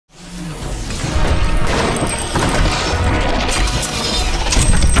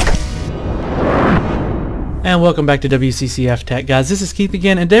And welcome back to WCCF Tech, guys. This is Keith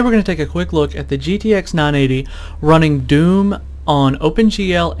again, and today we're going to take a quick look at the GTX 980 running Doom on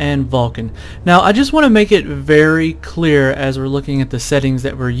OpenGL and Vulkan. Now, I just want to make it very clear as we're looking at the settings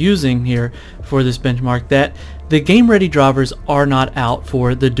that we're using here for this benchmark that the game-ready drivers are not out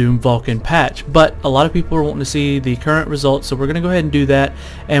for the Doom Vulkan patch, but a lot of people are wanting to see the current results, so we're going to go ahead and do that.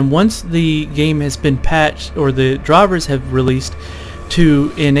 And once the game has been patched or the drivers have released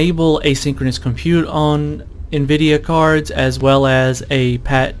to enable asynchronous compute on NVIDIA cards, as well as a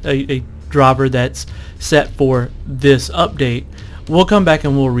driver that's set for this update, we'll come back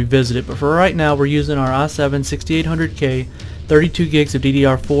and we'll revisit it. But for right now, we're using our i7 6800K 32 gigs of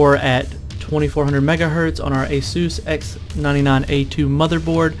DDR4 at 2400 megahertz on our Asus X99A2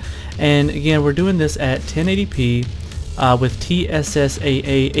 motherboard, and again we're doing this at 1080p with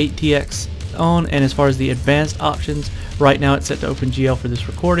TSSAA 8TX on. And as far as the advanced options, right now it's set to OpenGL for this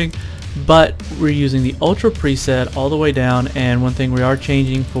recording, but we're using the Ultra preset all the way down. And one thing we are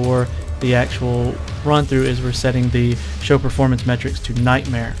changing for the actual run through is we're setting the show performance metrics to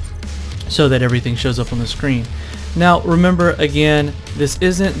Nightmare so that everything shows up on the screen. Now remember, again, this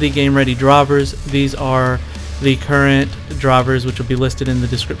isn't the game ready drivers, these are the current drivers, which will be listed in the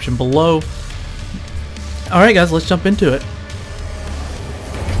description below. Alright guys, let's jump into it.